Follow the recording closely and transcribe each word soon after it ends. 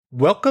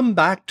Welcome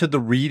back to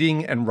the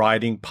Reading and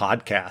Writing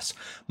Podcast.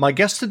 My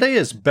guest today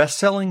is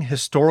best-selling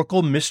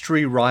historical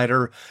mystery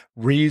writer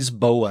Rhys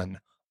Bowen,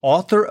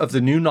 author of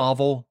the new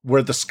novel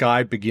Where the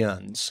Sky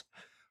Begins.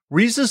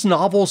 Rhys's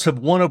novels have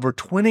won over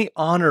 20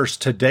 honors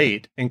to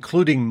date,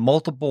 including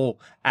multiple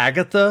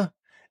Agatha,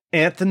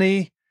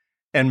 Anthony,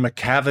 and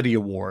Macavity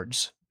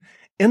Awards.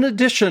 In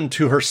addition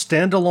to her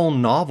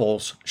standalone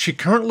novels, she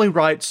currently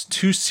writes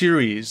two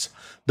series,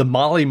 the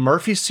Molly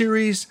Murphy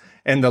series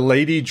and the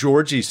Lady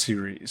Georgie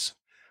series.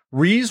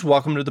 Rhys,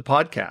 welcome to the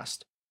podcast.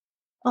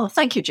 Oh,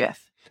 thank you,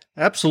 Jeff.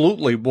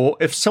 Absolutely. Well,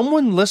 if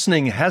someone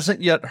listening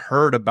hasn't yet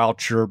heard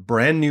about your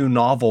brand new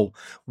novel,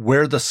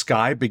 Where the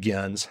Sky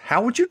Begins,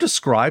 how would you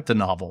describe the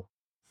novel?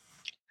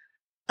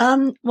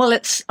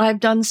 I've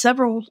done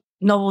several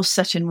novels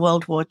set in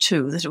World War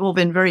II that have all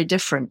been very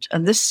different,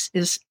 and this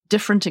is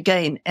different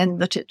again in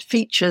that it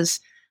features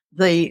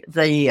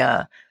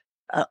a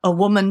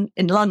woman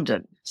in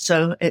London.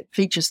 So it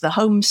features the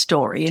home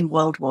story in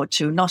World War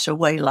II, not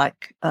away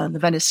like the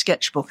Venice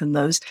Sketchbook and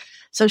those.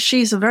 So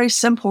she's a very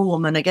simple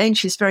woman. Again,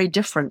 she's very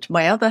different.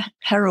 My other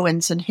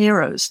heroines and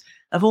heroes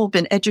have all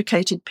been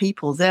educated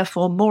people,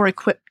 therefore more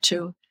equipped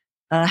to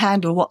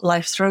handle what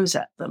life throws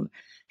at them.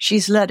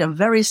 She's led a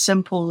very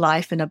simple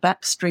life in a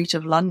back street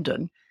of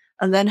London,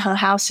 and then her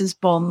house is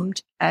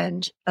bombed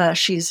and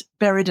she's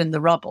buried in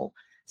the rubble.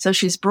 So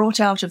she's brought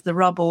out of the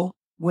rubble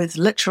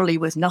literally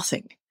with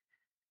nothing.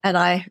 And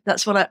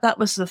that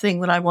was the thing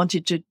that I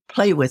wanted to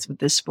play with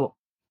this book.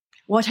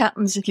 What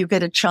happens if you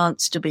get a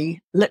chance to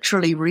be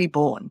literally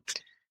reborn?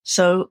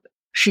 So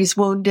she's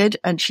wounded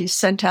and she's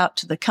sent out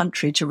to the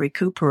country to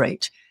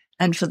recuperate.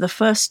 And for the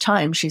first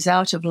time, she's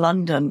out of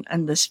London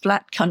and this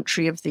flat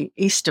country of the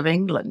east of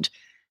England.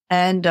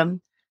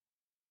 And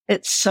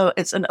it's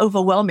an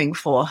overwhelming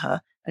for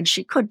her. And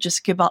she could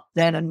just give up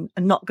then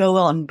and not go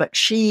on. But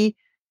she's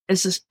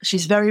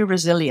very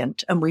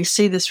resilient, and we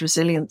see this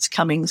resilience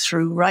coming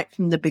through right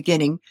from the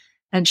beginning.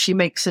 And she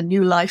makes a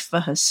new life for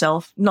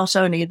herself. Not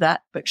only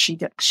that, but she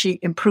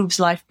improves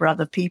life for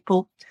other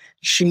people.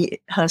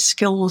 Her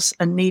skills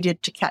are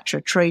needed to catch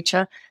a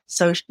traitor.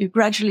 So you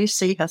gradually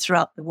see her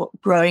throughout the war,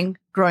 growing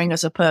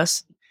as a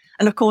person.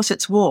 And of course,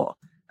 it's war.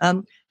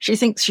 She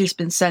thinks she's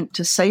been sent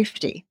to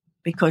safety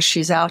because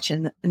she's out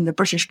in the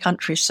British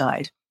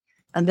countryside.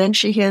 And then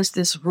she hears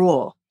this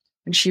roar.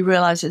 And she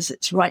realizes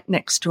it's right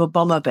next to a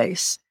bomber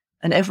base.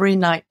 And every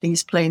night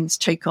these planes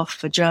take off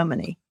for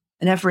Germany.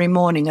 And every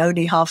morning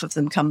only half of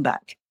them come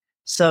back.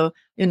 So,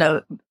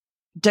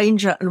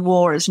 danger and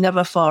war is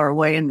never far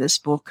away in this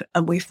book.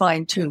 And we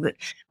find too that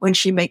when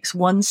she makes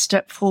one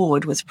step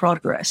forward with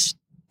progress,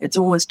 it's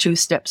always two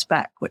steps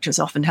back, which is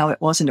often how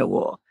it was in a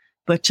war.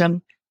 But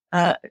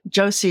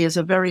Josie is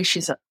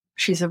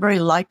she's a very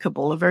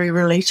likable, a very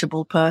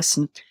relatable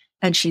person.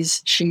 And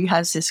she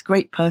has this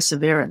great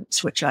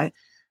perseverance, which I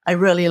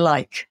really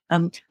like.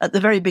 At the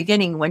very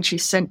beginning, when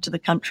she's sent to the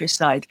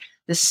countryside,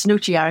 this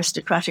snooty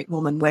aristocratic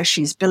woman where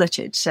she's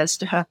billeted says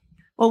to her,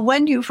 well,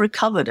 when you've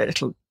recovered a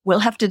little, we'll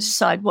have to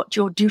decide what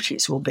your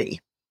duties will be.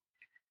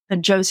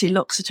 And Josie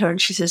looks at her and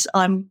she says,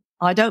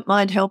 I don't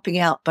mind helping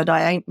out, but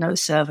I ain't no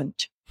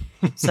servant.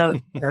 So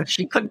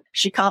she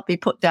can't be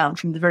put down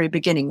from the very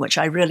beginning, which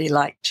I really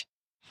liked.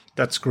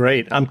 That's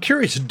great. I'm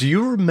curious, do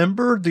you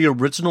remember the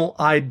original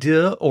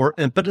idea or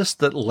impetus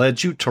that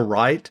led you to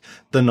write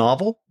the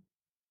novel?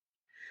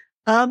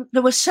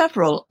 There were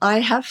several.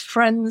 I have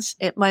friends.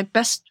 My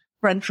best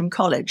friend from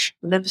college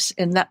lives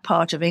in that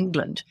part of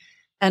England,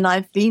 and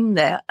I've been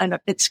there, and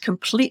it's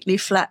completely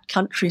flat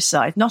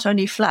countryside. Not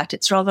only flat,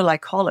 it's rather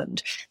like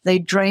Holland. They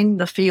drained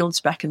the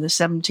fields back in the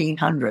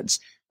 1700s.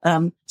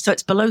 So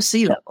it's below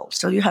sea level.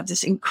 So you have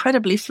this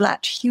incredibly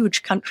flat,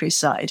 huge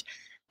countryside.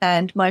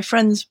 And my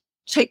friends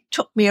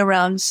took me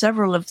around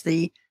several of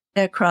the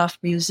aircraft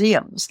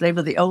museums. They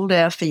were the old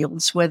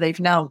airfields where they've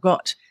now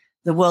got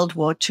the World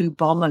War II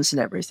bombers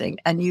and everything.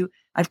 And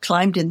I've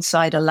climbed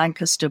inside a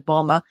Lancaster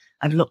bomber.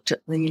 I've looked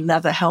at the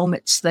leather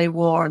helmets they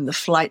wore and the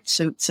flight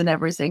suits and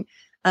everything.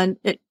 And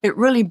it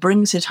really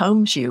brings it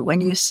home to you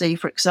when you see,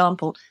 for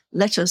example,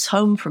 letters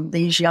home from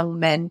these young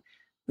men.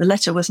 The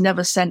letter was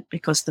never sent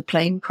because the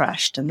plane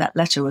crashed, and that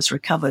letter was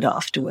recovered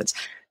afterwards.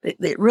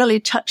 It really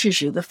touches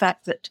you, the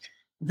fact that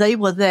they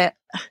were there.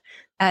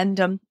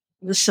 And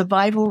the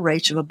survival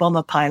rate of a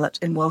bomber pilot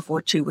in World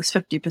War II was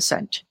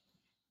 50%.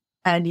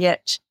 And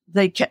yet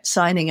they kept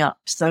signing up.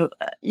 So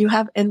you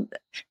have in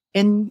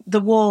the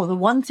war, the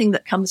one thing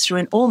that comes through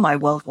in all my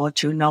World War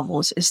II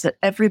novels is that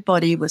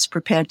everybody was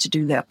prepared to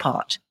do their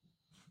part.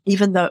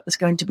 Even though it was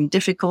going to be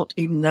difficult,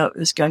 even though it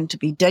was going to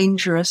be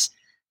dangerous,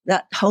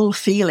 that whole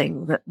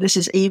feeling that this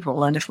is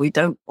evil, and if we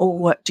don't all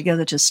work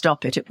together to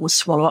stop it, it will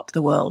swallow up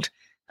the world.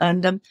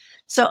 And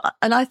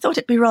I thought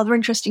it'd be rather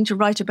interesting to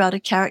write about a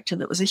character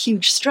that was a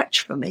huge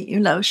stretch for me.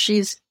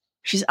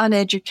 She's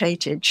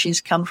uneducated.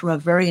 She's come from a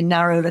very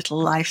narrow little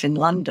life in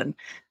London,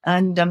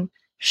 and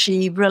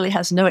she really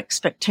has no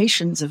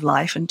expectations of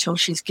life until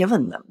she's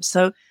given them.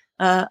 So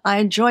I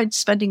enjoyed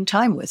spending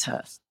time with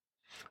her.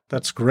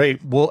 That's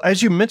great. Well,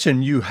 as you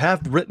mentioned, you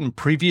have written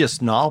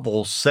previous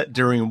novels set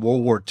during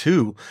World War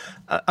II.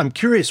 I'm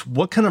curious,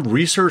 what kind of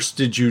research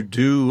did you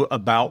do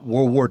about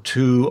World War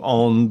II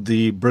on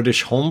the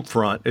British home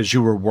front as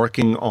you were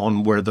working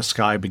on Where the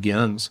Sky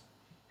Begins?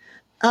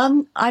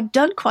 I've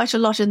done quite a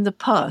lot in the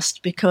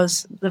past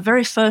because the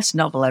very first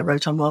novel I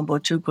wrote on World War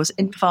II was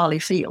In Farley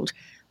Field,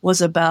 was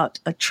about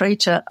a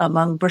traitor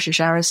among British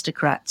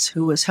aristocrats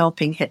who was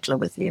helping Hitler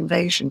with the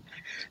invasion.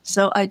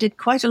 So I did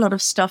quite a lot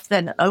of stuff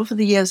then. Over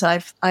the years,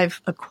 I've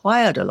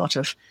acquired a lot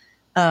of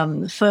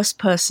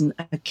first-person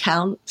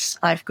accounts.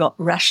 I've got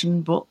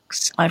ration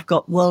books. I've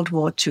got World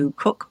War II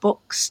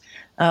cookbooks.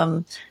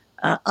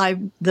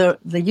 There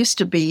used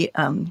to be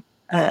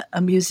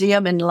a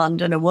museum in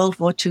London, a World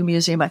War II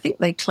museum. I think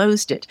they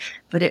closed it,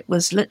 but it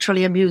was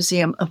literally a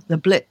museum of the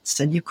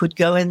Blitz, and you could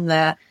go in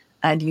there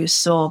and you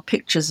saw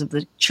pictures of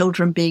the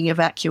children being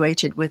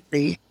evacuated with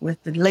the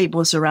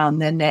labels around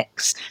their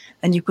necks.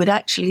 And you could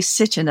actually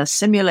sit in a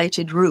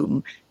simulated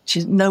room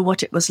to know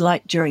what it was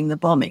like during the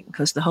bombing,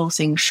 because the whole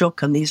thing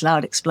shook and these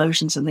loud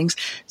explosions and things.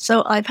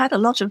 So I've had a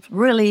lot of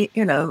really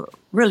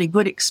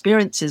good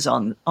experiences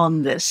on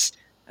this.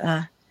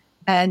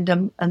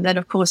 And then,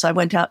 of course, I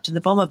went out to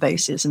the bomber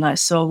bases and I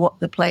saw what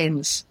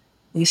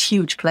these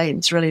huge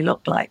planes really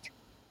looked like.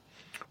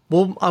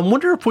 Well, I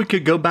wonder if we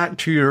could go back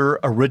to your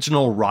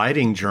original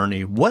writing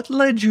journey. What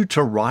led you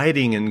to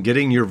writing and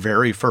getting your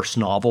very first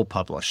novel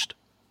published?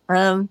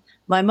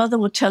 My mother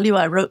will tell you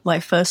I wrote my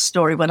first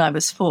story when I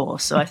was 4,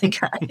 so I think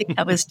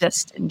I was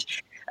destined.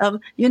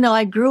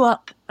 I grew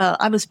up,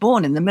 I was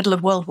born in the middle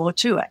of World War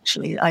II,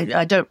 actually.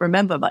 I don't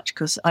remember much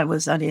because I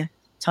was only a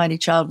tiny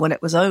child when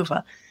it was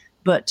over.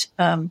 But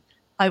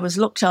I was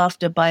looked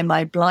after by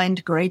my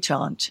blind great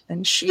aunt,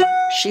 and she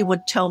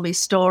would tell me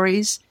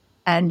stories.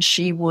 And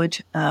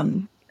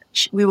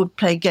we would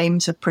play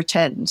games of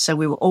pretend, so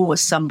we were always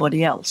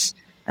somebody else.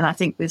 And I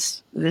think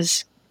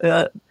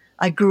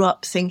I grew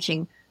up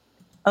thinking,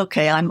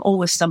 okay, I'm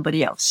always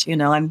somebody else.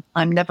 I'm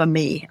never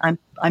me.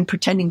 I'm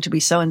pretending to be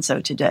so and so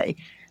today,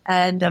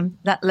 and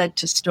that led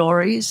to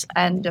stories.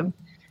 And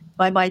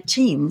by my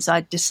teens,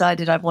 I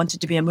decided I wanted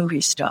to be a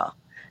movie star.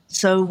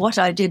 So what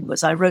I did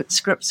was I wrote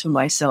scripts for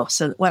myself,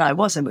 so that when I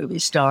was a movie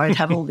star, I'd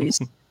have all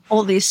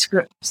these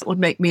scripts that would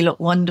make me look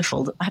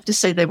wonderful. I have to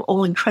say they were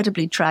all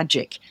incredibly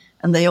tragic,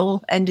 and they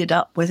all ended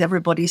up with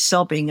everybody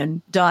sobbing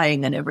and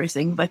dying and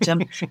everything. But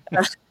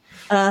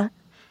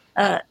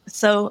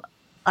so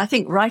I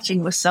think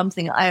writing was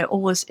something I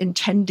always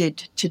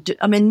intended to do.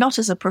 I mean, not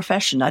as a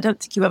profession. I don't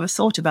think you ever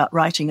thought about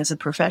writing as a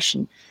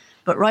profession.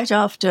 But right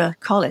after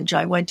college,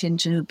 I went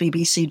into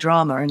BBC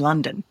drama in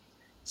London.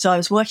 So I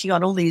was working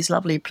on all these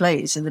lovely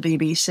plays in the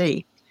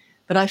BBC.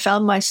 But I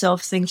found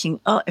myself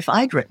thinking, if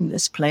I'd written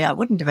this play, I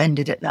wouldn't have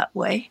ended it that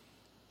way.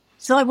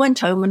 So I went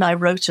home and I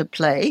wrote a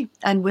play.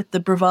 And with the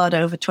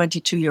bravado of a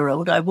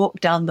 22-year-old, I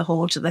walked down the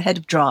hall to the head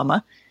of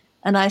drama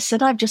and I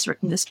said, I've just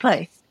written this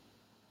play.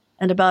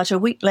 And about a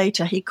week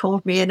later, he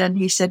called me in and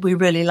he said, we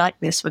really like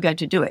this. We're going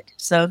to do it.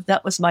 So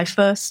that was my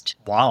first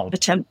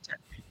attempt.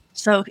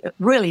 So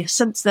really,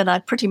 since then,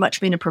 I've pretty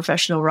much been a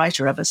professional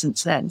writer ever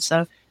since then.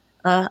 So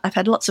I've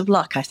had lots of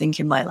luck, I think,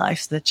 in my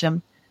life that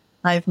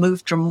I've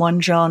moved from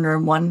one genre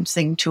and one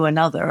thing to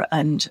another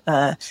and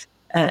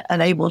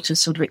able to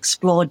sort of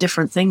explore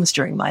different things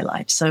during my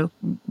life. So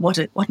what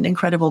an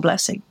incredible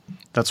blessing.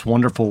 That's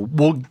wonderful.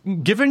 Well,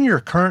 given your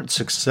current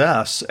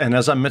success, and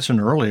as I mentioned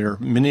earlier,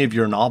 many of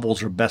your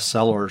novels are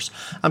bestsellers,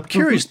 I'm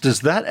curious,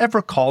 does that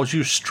ever cause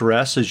you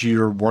stress as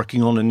you're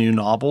working on a new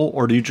novel,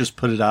 or do you just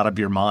put it out of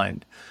your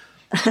mind?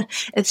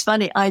 It's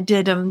funny. I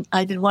did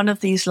one of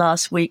these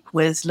last week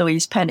with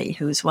Louise Penny,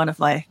 who's one of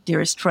my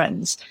dearest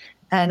friends.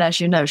 And as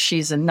you know,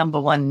 she's a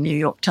 #1 New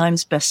York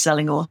Times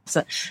bestselling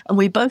author. And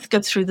we both go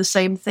through the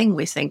same thing.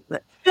 We think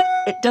that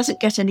it doesn't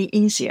get any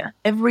easier.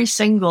 Every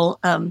single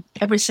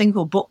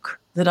book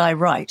that I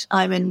write,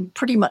 I'm in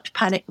pretty much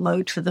panic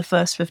mode for the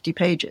first 50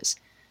 pages.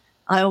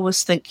 I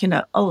always think,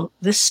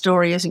 this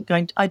story isn't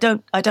going to, I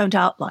don't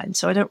outline,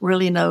 so I don't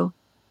really know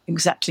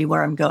exactly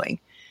where I'm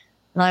going.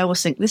 And I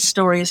always think this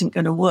story isn't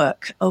going to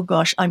work. Oh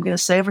gosh, I'm going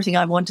to say everything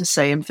I want to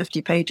say in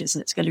 50 pages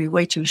and it's going to be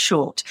way too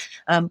short.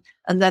 And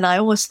then I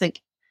always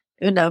think,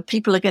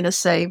 people are going to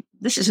say,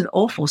 this is an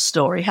awful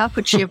story. How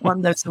could she have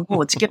won those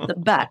awards? Give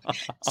them back.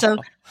 So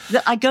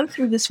I go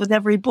through this with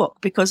every book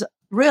because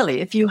really,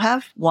 if you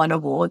have won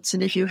awards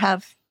and if you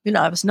have,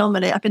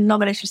 I've been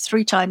nominated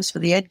 3 times for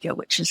the Edgar,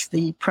 which is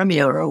the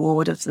premier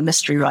award of the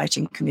mystery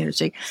writing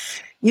community.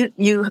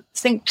 You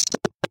think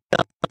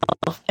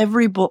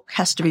every book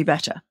has to be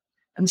better.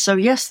 And so,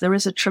 yes,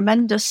 there's a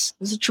tremendous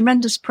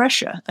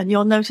pressure. And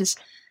you'll notice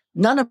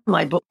none of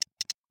my books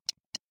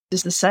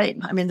is the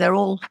same. I mean, they're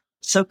all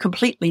so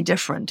completely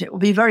different. It will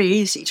be very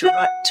easy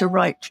to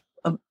write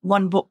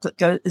one book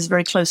that is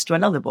very close to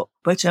another book.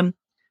 But,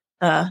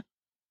 I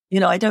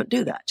don't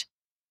do that.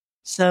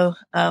 So,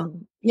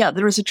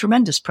 there is a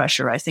tremendous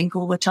pressure, I think,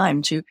 all the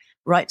time to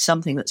write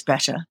something that's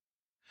better.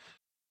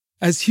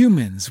 As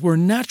humans, we're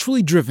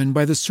naturally driven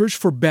by the search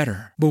for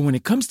better. But when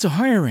it comes to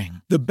hiring,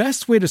 the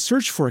best way to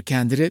search for a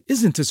candidate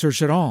isn't to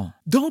search at all.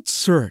 Don't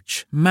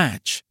search,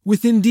 match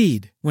with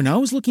Indeed. When I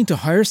was looking to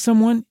hire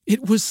someone,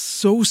 it was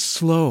so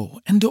slow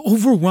and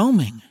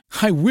overwhelming.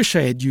 I wish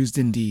I had used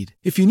Indeed.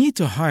 If you need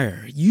to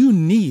hire, you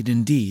need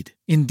Indeed.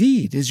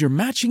 Indeed is your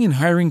matching and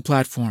hiring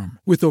platform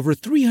with over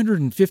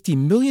 350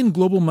 million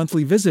global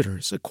monthly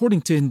visitors,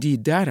 according to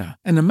Indeed data,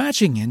 and a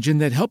matching engine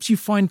that helps you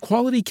find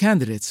quality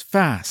candidates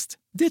fast.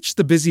 Ditch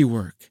the busy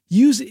work.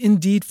 Use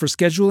Indeed for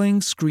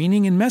scheduling,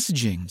 screening, and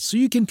messaging so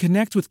you can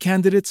connect with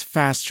candidates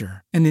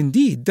faster. And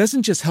Indeed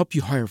doesn't just help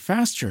you hire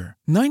faster.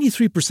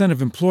 93%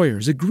 of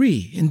employers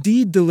agree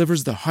Indeed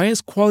delivers the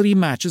highest quality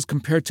matches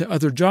compared to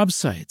other job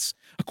sites,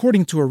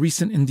 according to a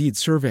recent Indeed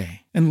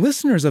survey. And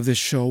listeners of this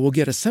show will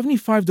get a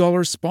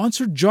 $75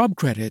 sponsored job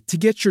credit to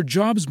get your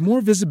jobs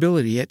more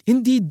visibility at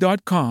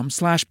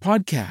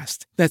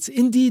Indeed.com/podcast. That's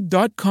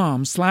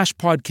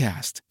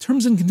Indeed.com/podcast.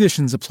 Terms and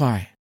conditions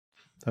apply.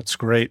 That's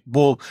great.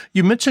 Well,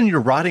 you mentioned your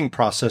writing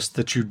process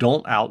that you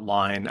don't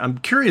outline. I'm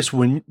curious,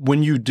 when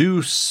you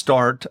do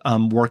start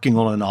working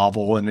on a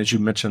novel, and as you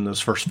mentioned, those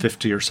first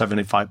 50 or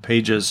 75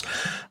 pages,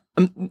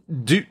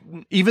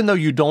 even though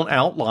you don't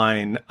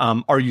outline,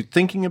 are you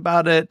thinking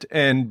about it?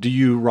 And do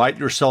you write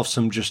yourself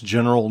some just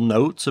general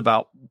notes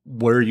about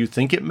where you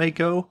think it may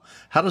go?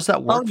 How does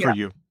that work for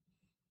you?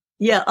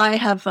 Yeah, I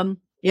have.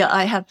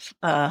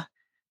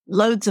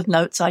 Loads of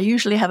notes. I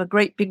usually have a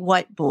great big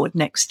whiteboard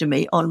next to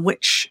me on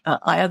which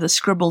I either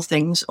scribble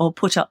things or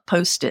put up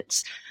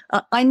Post-its.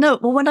 I know,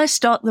 well, when I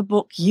start the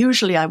book,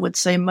 usually I would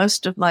say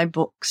most of my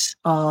books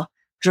are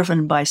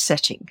driven by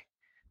setting.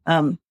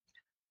 I'm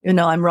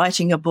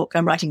writing a book,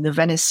 I'm writing the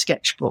Venice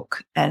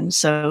sketchbook. And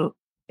so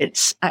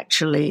it's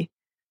actually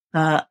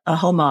a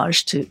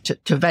homage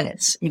to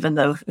Venice, even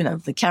though,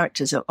 the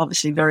characters are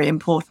obviously very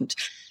important.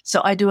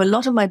 So I do a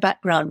lot of my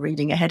background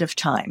reading ahead of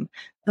time.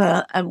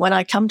 And when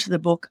I come to the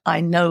book, I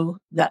know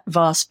that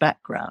vast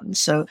background.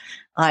 So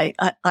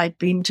I'd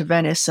been to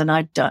Venice, and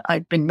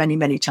I'd been many,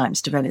 many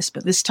times to Venice,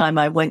 but this time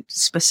I went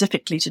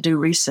specifically to do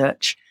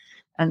research.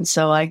 And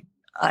so I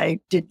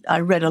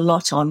read a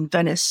lot on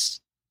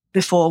Venice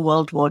before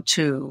World War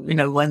II,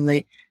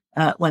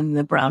 when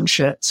the brown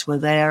shirts were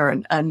there,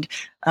 and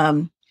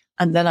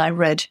then I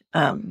read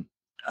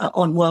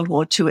on World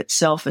War II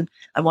itself, and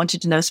I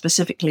wanted to know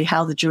specifically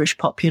how the Jewish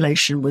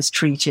population was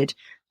treated,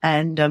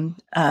 and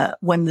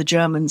when the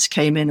Germans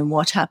came in and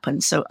what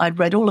happened. So I'd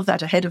read all of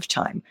that ahead of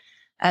time.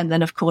 And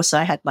then, of course,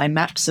 I had my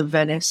maps of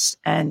Venice,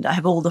 and I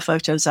have all the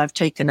photos I've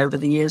taken over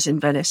the years in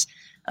Venice.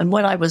 And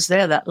when I was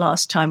there that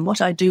last time,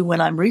 what I do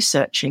when I'm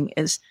researching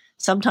is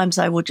sometimes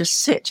I will just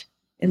sit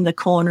in the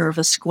corner of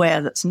a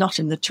square that's not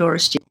in the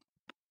touristy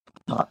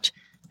part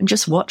and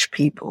just watch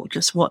people,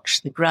 just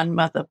watch the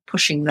grandmother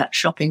pushing that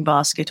shopping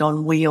basket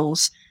on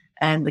wheels,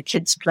 and the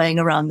kids playing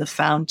around the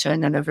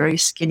fountain, and a very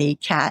skinny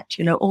cat,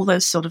 all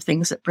those sort of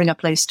things that bring a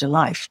place to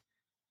life.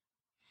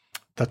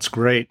 That's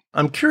great.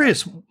 I'm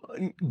curious,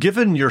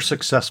 given your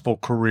successful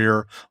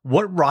career,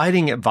 what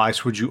writing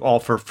advice would you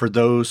offer for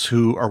those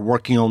who are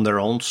working on their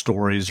own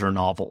stories or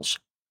novels?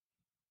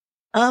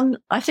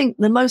 I think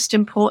the most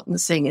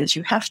important thing is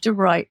you have to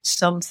write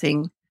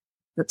something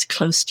that's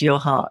close to your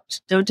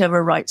heart. Don't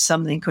ever write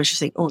something because you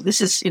think, oh, this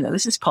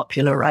is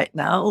popular right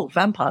now. Oh,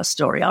 vampire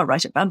story. I'll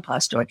write a vampire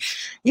story.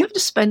 You have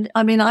to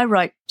I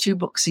write 2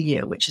 books a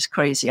year, which is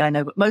crazy, I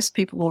know, but most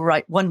people will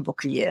write 1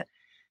 book a year.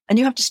 And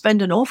you have to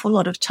spend an awful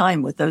lot of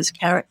time with those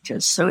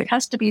characters. So it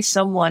has to be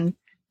someone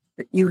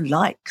that you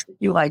like, that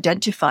you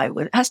identify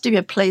with. It has to be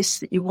a place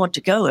that you want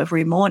to go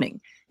every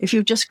morning. If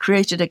you've just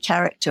created a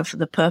character for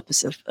the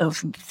purpose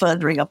of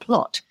furthering a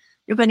plot,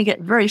 you're going to get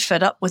very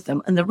fed up with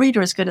them. And the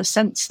reader is going to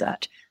sense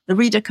that. The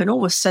reader can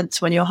always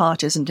sense when your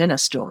heart isn't in a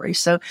story.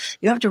 So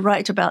you have to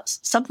write about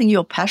something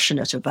you're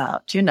passionate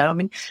about.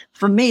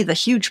 For me, the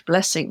huge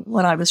blessing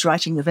when I was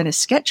writing the Venice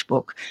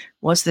sketchbook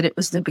was that it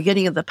was the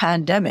beginning of the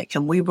pandemic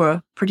and we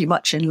were pretty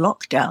much in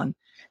lockdown.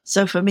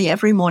 So for me,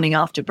 every morning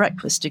after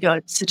breakfast to go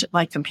and sit at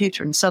my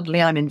computer and suddenly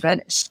I'm in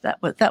Venice,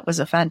 that was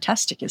a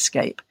fantastic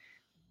escape.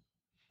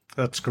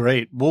 That's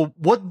great. Well,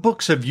 what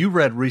books have you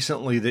read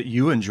recently that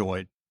you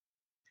enjoyed?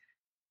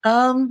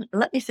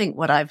 Let me think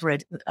what I've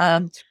read.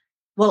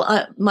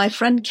 My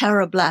friend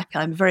Cara Black,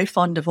 I'm very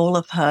fond of all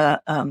of her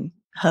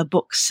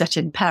books set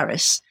in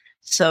Paris.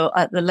 So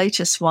the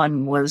latest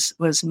one was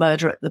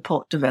Murder at the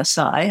Porte de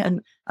Versailles,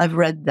 and I've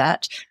read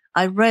that.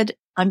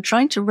 I'm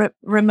trying to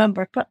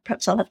remember,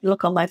 perhaps I'll have to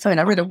look on my phone.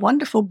 I read a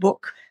wonderful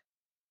book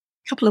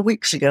a couple of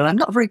weeks ago. I'm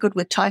not very good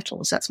with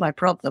titles. That's my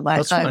problem.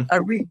 I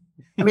read,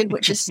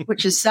 which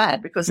is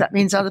sad because that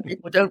means other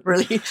people don't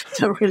really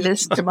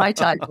listen to my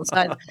titles.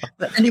 But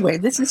anyway,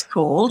 this is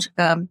called,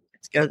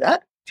 let's go there.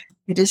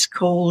 It is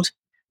called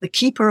The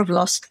Keeper of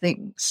Lost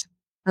Things.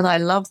 And I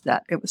love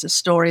that. It was a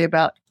story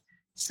about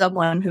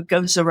someone who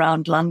goes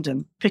around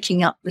London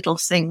picking up little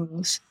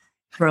things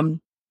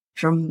from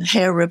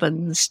hair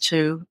ribbons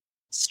to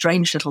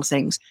strange little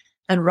things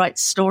and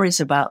writes stories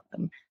about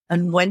them.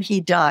 And when he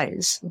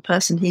dies, the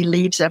person he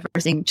leaves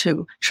everything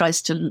to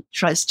tries to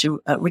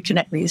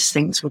reconnect these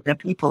things with their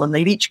people, and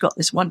they've each got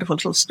this wonderful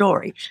little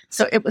story.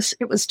 So it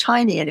was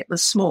tiny and it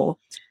was small.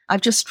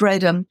 I've just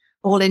read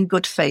All in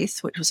Good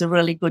Faith, which was a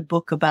really good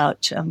book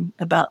about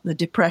the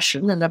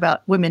Depression and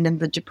about women in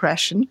the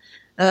Depression.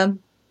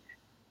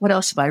 What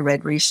else have I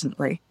read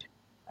recently?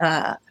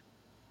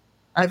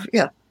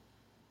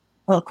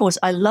 Well, of course,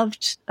 I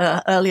loved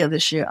earlier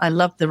this year. I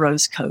loved The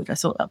Rose Code. I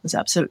thought that was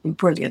absolutely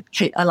brilliant.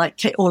 I like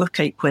all of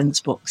Kate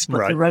Quinn's books,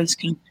 but The Rose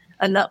Code,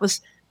 and that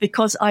was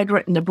because I'd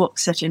written a book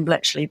set in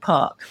Bletchley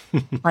Park.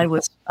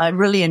 I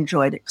really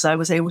enjoyed it because I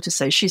was able to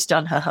say she's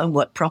done her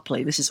homework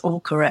properly. This is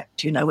all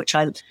correct, which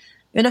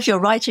if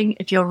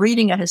you're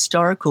reading a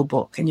historical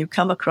book and you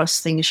come across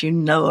things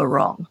are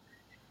wrong,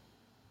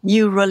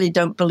 you really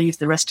don't believe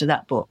the rest of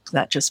that book.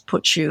 That just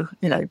puts you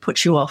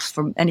off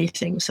from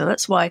anything. So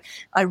that's why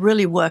I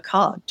really work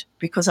hard,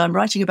 because I'm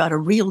writing about a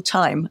real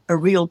time, a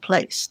real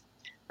place.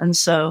 And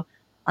so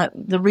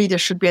the reader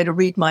should be able to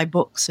read my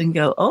books and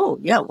go, oh,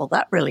 yeah, well,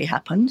 that really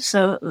happened.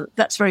 So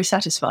that's very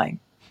satisfying.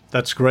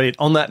 That's great.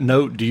 On that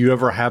note, do you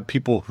ever have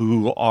people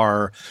who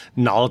are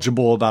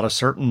knowledgeable about a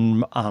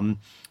certain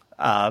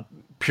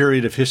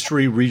period of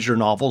history read your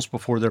novels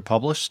before they're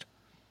published?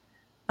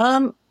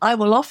 I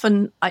will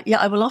often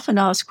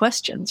ask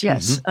questions.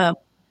 Yes. Mm-hmm.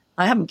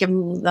 I haven't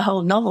given the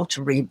whole novel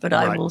to read, but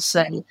I will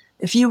say,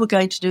 if you were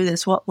going to do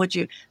this, what would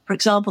you, for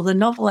example, the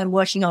novel I'm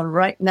working on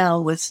right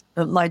now with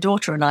my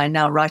daughter and I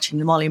now writing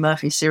the Molly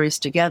Murphy series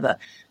together.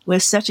 We're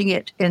setting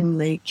it in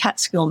the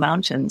Catskill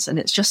Mountains, and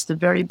it's just the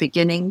very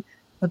beginning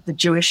of the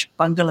Jewish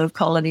bungalow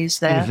colonies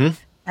there.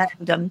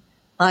 Mm-hmm. And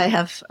I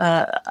have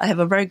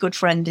a very good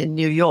friend in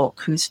New York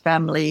whose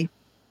family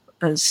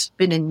has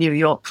been in New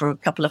York for a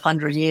couple of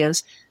 100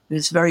 years,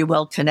 who's very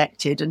well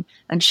connected.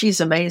 And she's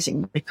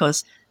amazing,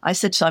 because I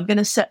said, so I'm going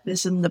to set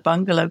this in the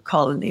bungalow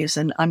colonies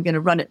and I'm going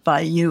to run it by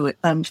you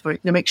to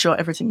make sure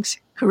everything's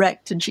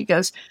correct. And she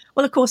goes,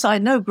 well, of course, I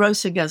know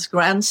Grossinger's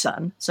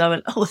grandson.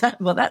 So,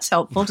 that's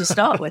helpful to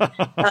start with.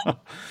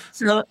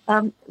 So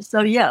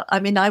yeah, I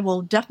mean, I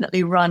will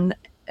definitely run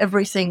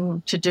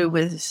everything to do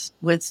with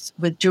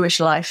Jewish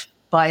life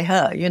by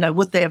her.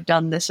 Would they have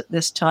done this at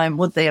this time?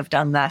 Would they have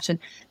done that? And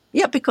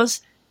yeah,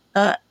 because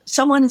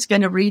someone is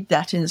going to read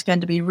that and is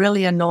going to be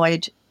really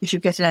annoyed if you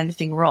get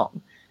anything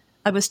wrong.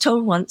 I was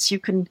told once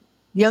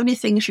the only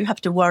things you have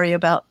to worry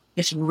about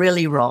getting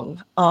really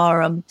wrong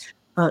are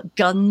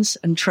guns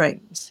and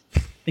trains,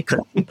 because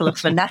people are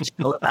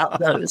fanatical about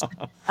those.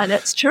 And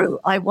it's true.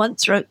 I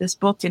once wrote this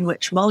book in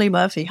which Molly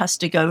Murphy has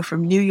to go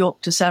from New York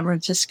to San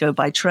Francisco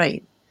by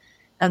train.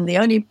 And the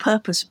only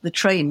purpose of the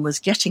train was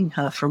getting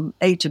her from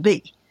A to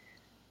B.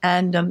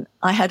 And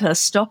I had her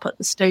stop at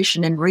the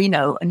station in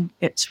Reno, and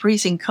it's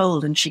freezing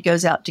cold, and she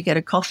goes out to get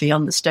a coffee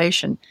on the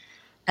station.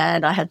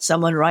 And I had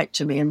someone write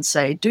to me and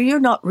say, do you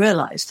not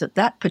realize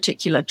that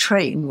particular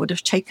train would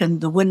have taken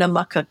the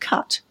Winnemucca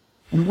Cut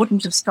and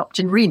wouldn't have stopped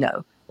in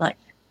Reno? Like,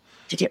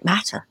 did it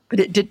matter? But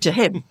it did to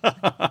him.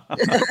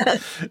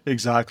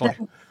 Exactly.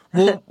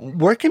 Well,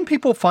 where can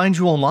people find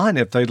you online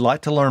if they'd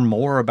like to learn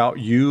more about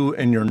you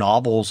and your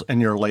novels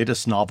and your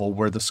latest novel,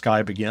 Where the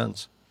Sky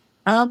Begins?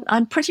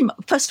 I'm pretty much,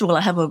 first of all,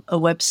 I have a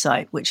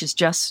website, which is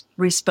just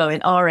Rhys Bowen,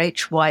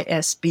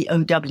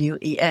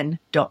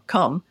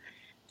 RHYSBOWEN.com.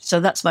 So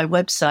that's my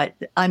website.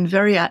 I'm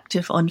very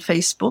active on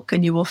Facebook,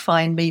 and you will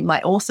find me.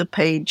 My author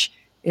page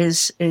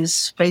is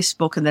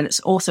Facebook, and then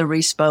it's author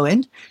Rhys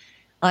Bowen.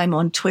 I'm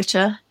on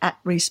Twitter at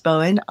Rhys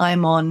Bowen.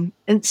 I'm on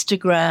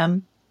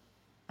Instagram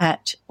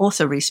at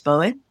author Rhys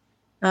Bowen.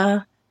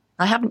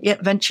 I haven't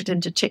yet ventured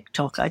into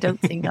TikTok. I don't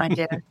think I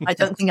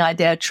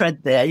dare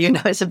tread there.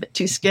 It's a bit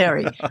too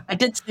scary. I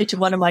did say to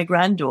one of my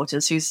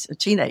granddaughters, who's a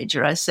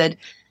teenager, I said,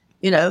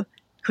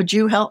 could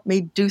you help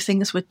me do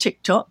things with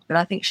TikTok? But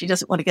I think she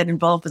doesn't want to get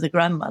involved with a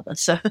grandmother,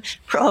 so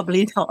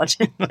probably not.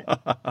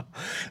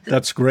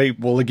 That's great.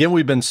 Well, again,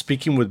 we've been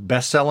speaking with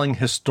best-selling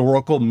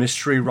historical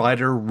mystery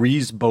writer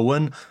Rhys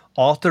Bowen,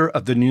 author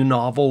of the new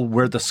novel,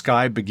 Where the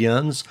Sky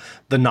Begins.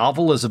 The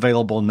novel is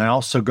available now,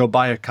 so go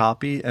buy a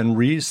copy. And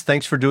Rhys,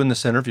 thanks for doing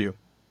this interview.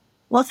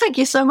 Well, thank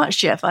you so much,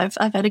 Jeff. I've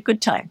had a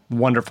good time.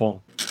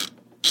 Wonderful.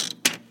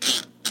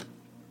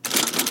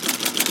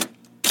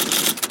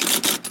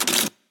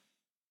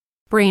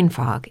 Brain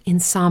fog,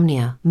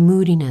 insomnia,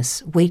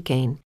 moodiness, weight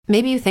gain.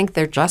 Maybe you think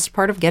they're just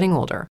part of getting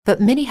older, but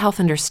MIDI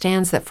Health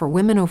understands that for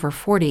women over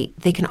 40,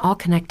 they can all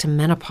connect to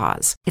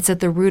menopause. It's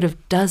at the root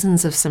of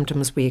dozens of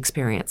symptoms we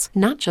experience,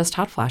 not just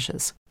hot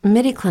flashes.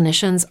 MIDI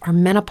clinicians are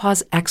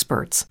menopause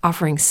experts,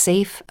 offering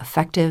safe,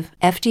 effective,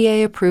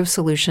 FDA-approved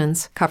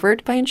solutions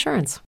covered by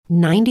insurance.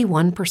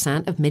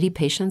 91% of MIDI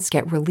patients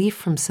get relief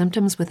from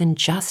symptoms within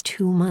just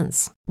 2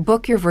 months.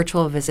 Book your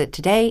virtual visit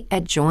today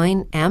at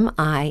joinmidi.com.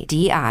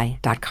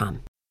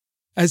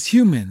 As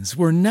humans,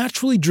 we're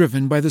naturally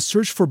driven by the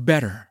search for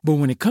better. But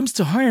when it comes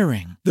to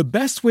hiring, the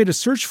best way to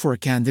search for a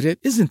candidate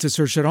isn't to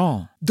search at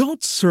all.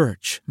 Don't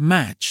search,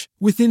 match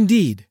with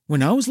Indeed.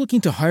 When I was looking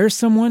to hire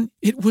someone,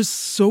 it was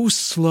so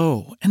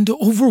slow and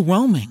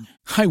overwhelming.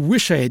 I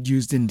wish I had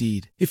used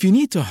Indeed. If you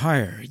need to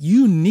hire,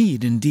 you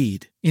need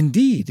Indeed.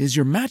 Indeed is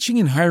your matching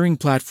and hiring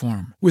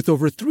platform with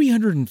over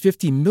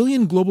 350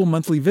 million global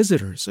monthly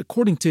visitors,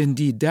 according to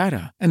Indeed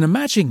data, and a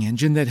matching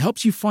engine that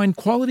helps you find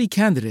quality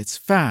candidates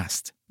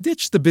fast.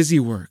 Ditch the busy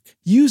work.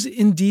 Use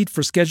Indeed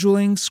for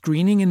scheduling,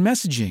 screening, and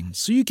messaging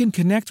so you can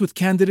connect with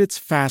candidates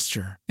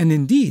faster. And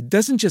Indeed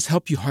doesn't just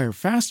help you hire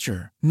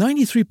faster.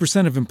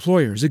 93% of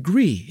employers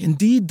agree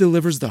Indeed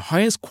delivers the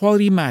highest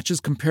quality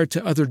matches compared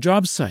to other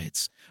job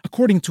sites,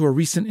 according to a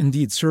recent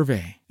Indeed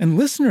survey. And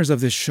listeners of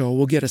this show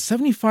will get a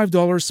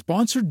 $75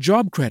 sponsored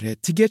job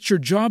credit to get your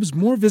jobs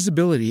more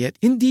visibility at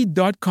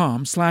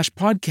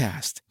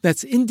Indeed.com/podcast.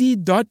 That's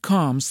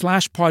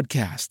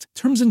Indeed.com/podcast.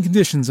 Terms and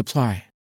conditions apply.